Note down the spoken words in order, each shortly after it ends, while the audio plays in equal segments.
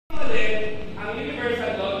ulit ang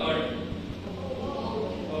universal donor?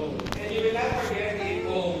 O. And you will not forget the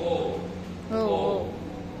O.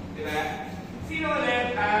 Diba? Sino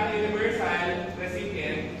ulit ang universal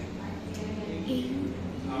recipient?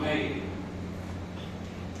 Okay.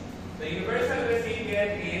 The universal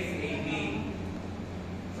recipient is AB.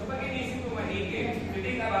 So pag inisip mo maigit, you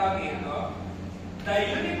think about it, no?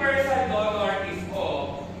 The universal donor is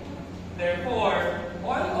O. Therefore,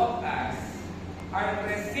 all of us are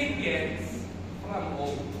recipients from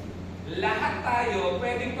O. Lahat tayo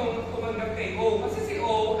pwedeng tumanggap kay O kasi si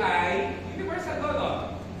O ay universal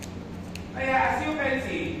donor. Kaya as you can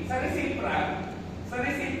see, sa recipram,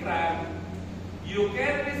 you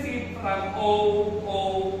can receive from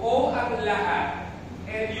O ang lahat,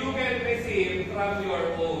 and you can receive from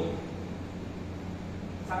your own.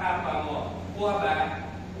 Sa kapwa mo. Kuha ba?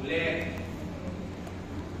 Ulit.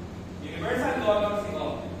 Universal donor si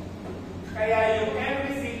O. Kaya you can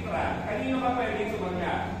receive from, kanino ka pwedeng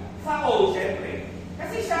sumanggap? Sa O, syempre.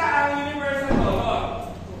 Kasi siya ang universal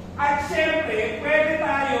donor. At syempre, pwede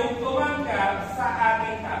tayong tumanggap sa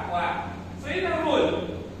ating kapwa. So yun ang rule.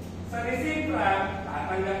 Sa receive from,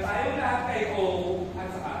 tatanggap tayo lahat kay O at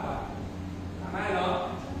sa kapwa. Tama, no?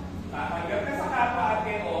 Tatanggap ka sa kapwa at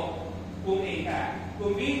kay O kung A ka.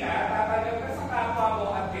 Kung B ka, tatanggap ka sa kapwa mo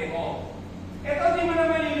at kay O. Ito, di mo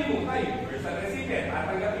naman lilimutan. Universal recipient,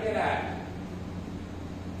 tatanggapin niya lahat.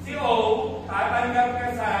 Si O, tatanggap ka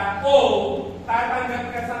sa O, tatanggap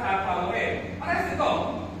ka sa kapwa mo rin. Parang ito.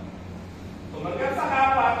 Tumanggap sa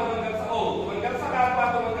kapwa, tumanggap sa O. Tumanggap sa kapwa,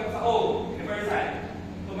 tumanggap sa O. Universal.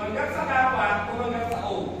 Tumanggap sa kapwa, tumanggap sa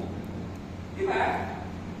O. Diba?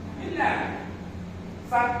 Yun lang.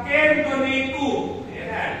 Sa can donate to.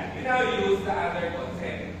 Ayan. You now use the other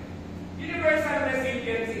concept. Universal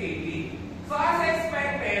recipient si AB. So as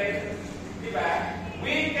expected, diba?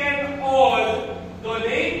 We can all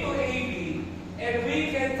donate to AB and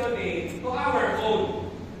we can donate to our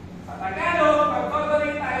own. Sa Tagalog,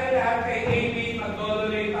 mag-donate tayo lahat kay AB,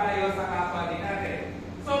 mag-donate tayo sa kapwa din natin.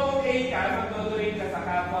 So kung A ka, mag-donate ka sa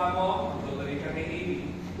kapwa mo, mag-donate ka kay AB.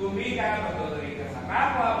 Kung B ka, mag-donate ka sa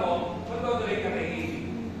kapwa mo, mag-donate ka kay AB.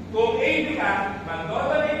 Kung AB ka,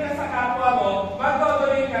 mag-donate ka sa kapwa mo,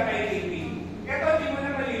 mag-donate ka kay AB. Ito, hindi mo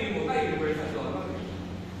na malilimutan, universal donor.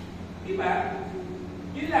 Diba?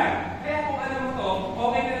 Yun lang. Kaya kung alam mo to,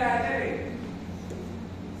 okay na lahat yan eh.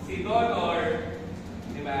 Si donor,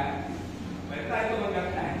 diba? Pwede tayo tumanggap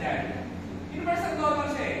lahat dyan. Universal donor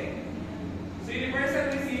siya eh. So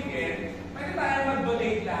universal recipient, pwede tayo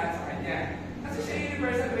mag-donate lahat sa kanya. Kasi siya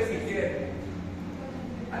universal recipient.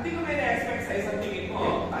 At di ko may na-expect sa isang tingin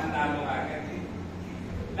mo, tanda mo agad eh.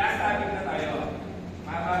 Last topic na tayo.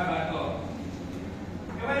 Mababa to.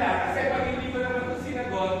 E wala, kasi pag hindi ko naman ito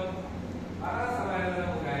sinagot, para sa mga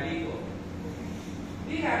ng ugali ko.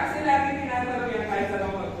 Hindi nga, kasi lagi tinatanong yan kahit saan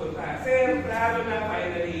ako magpunta. Sir, lalo na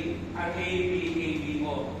finally, ang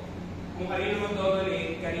ABO. Kung kanino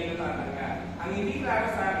mag-donate, kanino tatanggap. Ang hindi klaro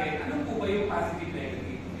sa akin, ano po ba yung positive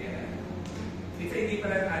negative? Yeah. It's a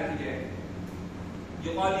different antigen.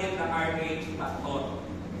 You call it the RH factor.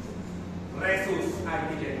 Rhesus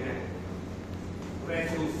antigen nga.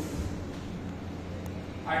 Rhesus.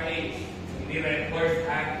 RH. Hindi red horse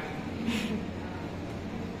act.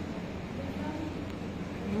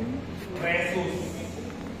 Rhesus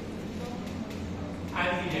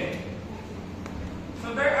antigen.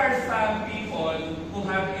 So there are some people who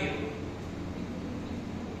have it.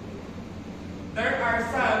 There are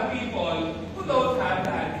some people who don't have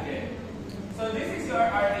the antigen. So this is your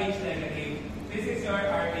RH negative. This is your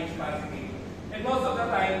RH positive. And most of the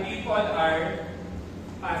time, people are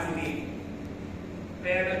positive.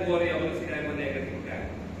 Kaya nag-worry ako nung sinabi mo negative ka.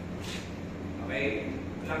 Okay?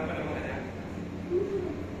 Lang pa naman anak.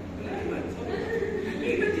 Wala naman. So, hindi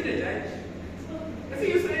na sinajudge. Kasi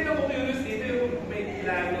usually na kung curious dito yung may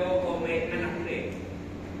plano o may anak na eh.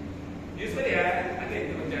 Usually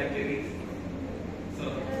again, yung judgeries. So,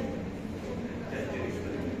 judgeries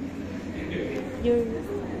na.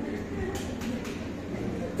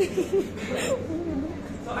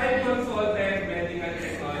 So, I consulted medical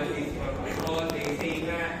technologists for control. They say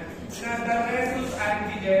na the rhesus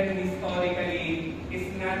antigen historically is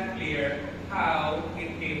not clear how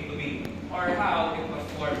it came to be or how it was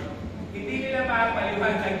formed. Hindi nila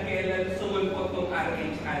mapaliwanag kailan sumulpot itong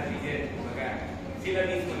RH antigen. Sila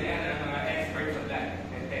mismo na yan, ang mga experts of that.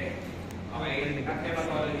 Okay? At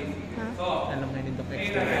hematologist. So, alam na nito kay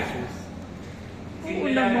ngayon na sino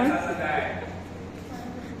nila nasasaday?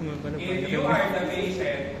 If you are the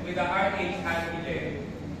patient with the RH antigen,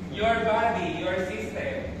 your body, your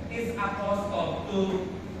system is accustomed to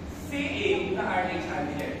seeing the RH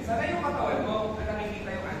antigen. Sana yung katawan mo na nakikita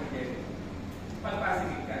yung antigen.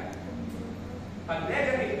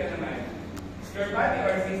 your body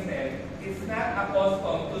or system is not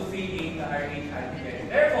accustomed to seeing the RH antigen.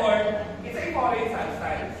 Therefore, it's a foreign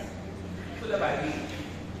substance to the body.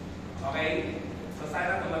 Okay? So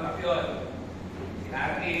sana tumatak yun.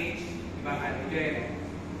 RH, ibang antigen.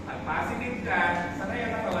 Pag positive ka, sana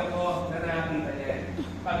yung katawan mo na nakakita niya.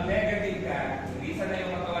 Pag negative ka, hindi sana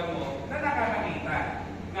yung katawan mo na nakakakita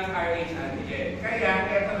ng RH antigen. Kaya,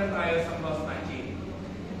 eto na tayo sa cross-matching.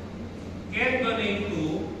 Can donate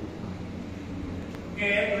to,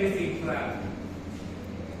 can receive from.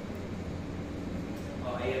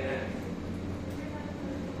 O, ayan na.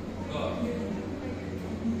 Go.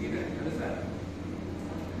 Sige na, ano sa?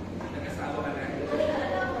 Nag-asawa ka na.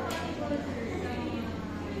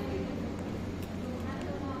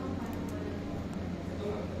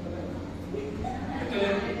 Ito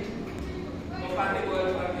yun. Compatible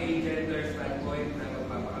from a gender standpoint na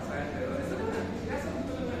magpapakasal. Pero nasa na. Nasa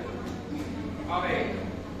ito na. Okay.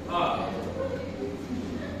 O.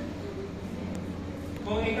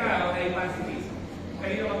 Kung ikaw ay positive,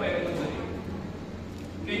 kanino ka pwede mag-donate?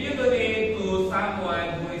 Can you donate to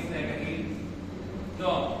someone who is negative?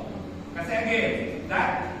 No. Kasi again,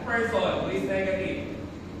 that person who is negative,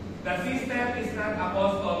 the system is not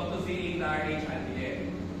accustomed to seeing the RH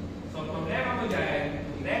antigen. So, problema mo dyan,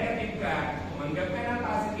 kung negative ka, umanggap ka ng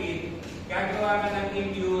positive, gagawa ka ng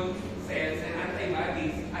immune cells and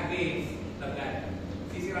antibodies against the blood.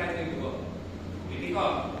 Sisirain yung dugo. Hindi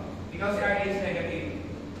ko. Ikaw si RH negative.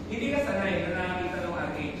 Hindi ka sanay na nakakita ng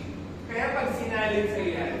RH. Kaya pag sinalin sa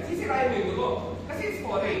yan, sisirain mo yung dugo. Kasi it's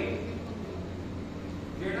foreign.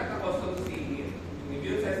 You're not accustomed to seeing it. Yung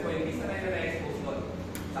immune cells mo, hindi sanay na na-expose doon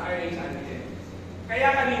sa RH antigen. Kaya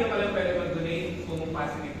kanino ka lang pwede mag-donate kung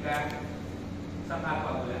positive ka sa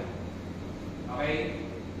kapwa mo lang. Okay?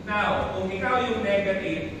 Now, kung ikaw yung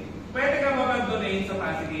negative, pwede ka ba mag-donate sa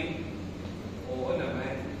positive? Oo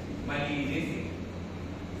naman. Malinis eh.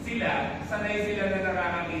 Sila, sanay sila na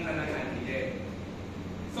nakakakita ng antigen.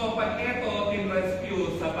 So, pag ito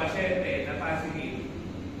tinransfuse sa pasyente na positive,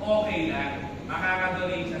 okay lang.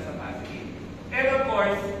 Makaka-donate siya sa positive. And of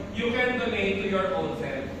course, you can donate to your own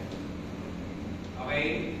self.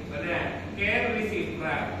 Okay? So na, can receive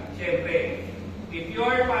from. Siyempre, if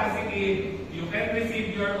you're positive, you can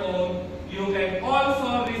receive your own. You can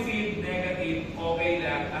also receive negative. Okay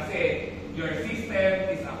lang. Kasi your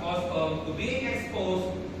system is accustomed to being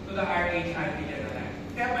exposed to the RH antigen na lang.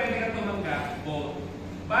 Kaya pwede ka tumanggap both.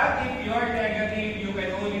 But if you're negative, you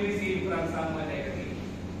can only receive from someone negative.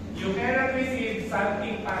 You cannot receive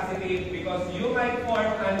something positive because you might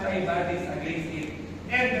form antibodies against it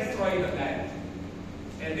and destroy the blood.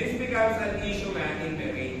 And this becomes an issue na in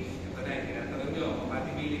the range. Ito na yung tinatawag nyo,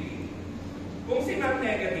 compatibility. Kung si Ma'am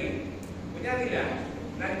negative, kunyari lang,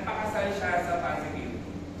 nagpakasal siya sa positive,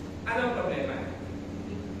 anong problema?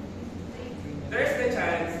 There's the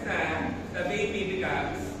chance na the baby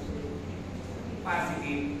becomes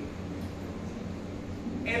positive.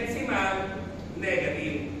 And si Ma'am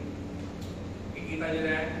negative. Kikita nyo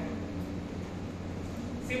na?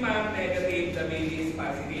 Si Ma'am negative, the baby is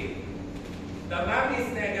positive. The mom is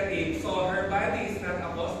negative, so her body is not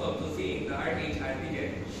accustomed to seeing the RH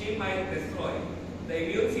antigen. She might destroy. The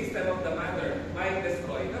immune system of the mother might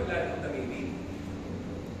destroy the blood of the baby.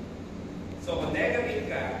 So kung negative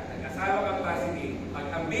ka, nag-asawa kang positive, pag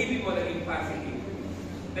ang baby mo naging positive,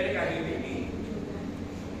 delikado yung baby.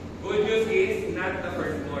 Good news is, not the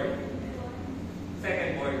first born.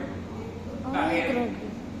 Second born. Bakit?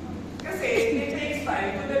 Kasi it takes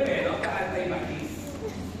time to develop the antibodies.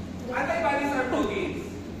 Antibodies are proteins.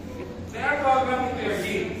 They are programmed into your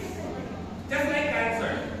genes. Just like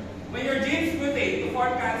cancer. When your genes mutate to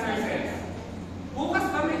form cancer cells, bukas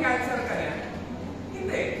ba may cancer ka na?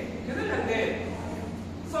 Hindi. Ganun lang din.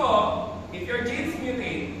 So, if your genes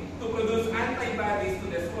mutate to produce antibodies to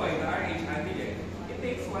destroy the RH antigen, it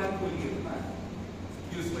takes 1 full year pa.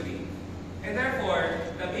 Usually. And therefore,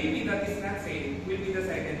 the baby that is not safe will be the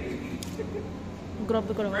second baby.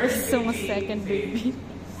 Grabe ko naman. So, mas second baby.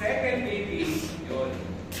 Second baby, yun.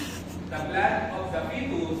 The blood of the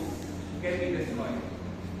fetus can be destroyed.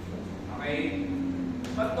 Okay?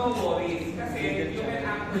 But no worries, kasi you can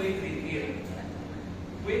actually treat it.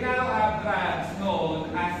 We now have drugs known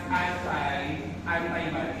as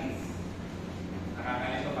antibodies.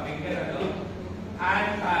 Nakakalito pakinggan, ano?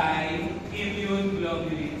 Anti-immune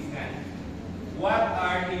globulins nga. What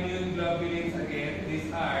are immune globulins again? These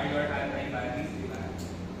are your antibodies, di ba?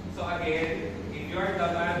 So again, if you're the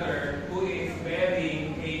mother who is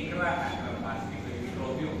bearing a you're the mother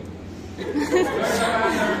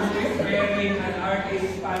who is bearing an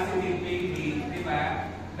RH positive baby, di ba?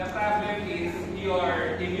 The problem is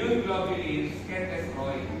your immune globulins can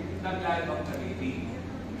destroy the the blood of the baby.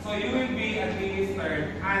 So you will be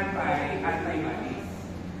administered antibodies.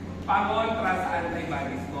 Pangontra sa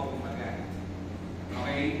antibodies mo, kumbaga.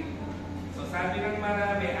 Okay? So sabi ng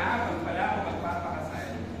marami, pag pala ako magpapakasal,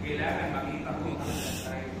 kailangan makita ko ang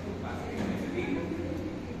type of positive.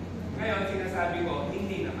 Ngayon, sinasabi ko,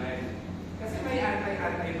 hindi naman. Kasi may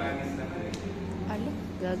antibodies naman eh. Alo,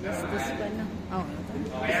 gagastos pa na. Oo.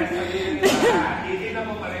 Kaya sabihin nila, hindi na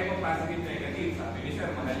mo pareho positive negative. Sabi ni Sir,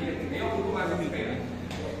 mahal yan. Hindi ako pumasabi kayo.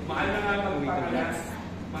 Mahal na nga magpakalas.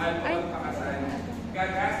 Mahal pa magpakasal.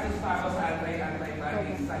 Gagastos pa ako sa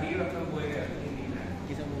antibodies. Sa hirap ng buhay, hindi na.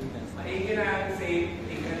 Maigi na ang safe,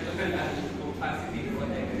 tingnan ko na lang kung positive o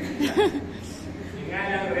negative. Yung nga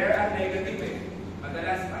lang, rare at negative eh.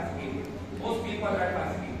 Madalas positive. Most people are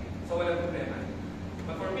positive. So walang problema.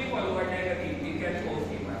 But for people who are negative, it can cause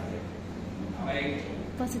a problem. Okay?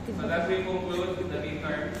 Positive. So that will conclude the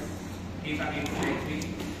midterms. Kita-kita next week.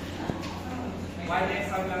 One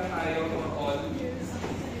exam lang tayo for all.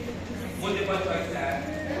 Multiple choice lang.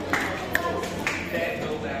 Then,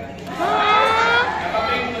 go back.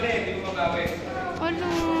 Napapay mo din, hindi mo magawin. Ano?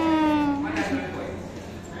 100 points.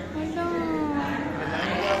 Ano?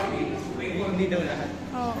 Wait for hindi daw lahat.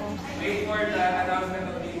 Oo. Wait for the announcement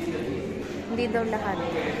of the Hindi daw lahat.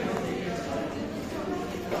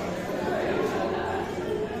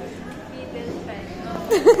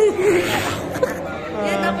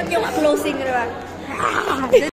 Yan dapat yung closing, diba?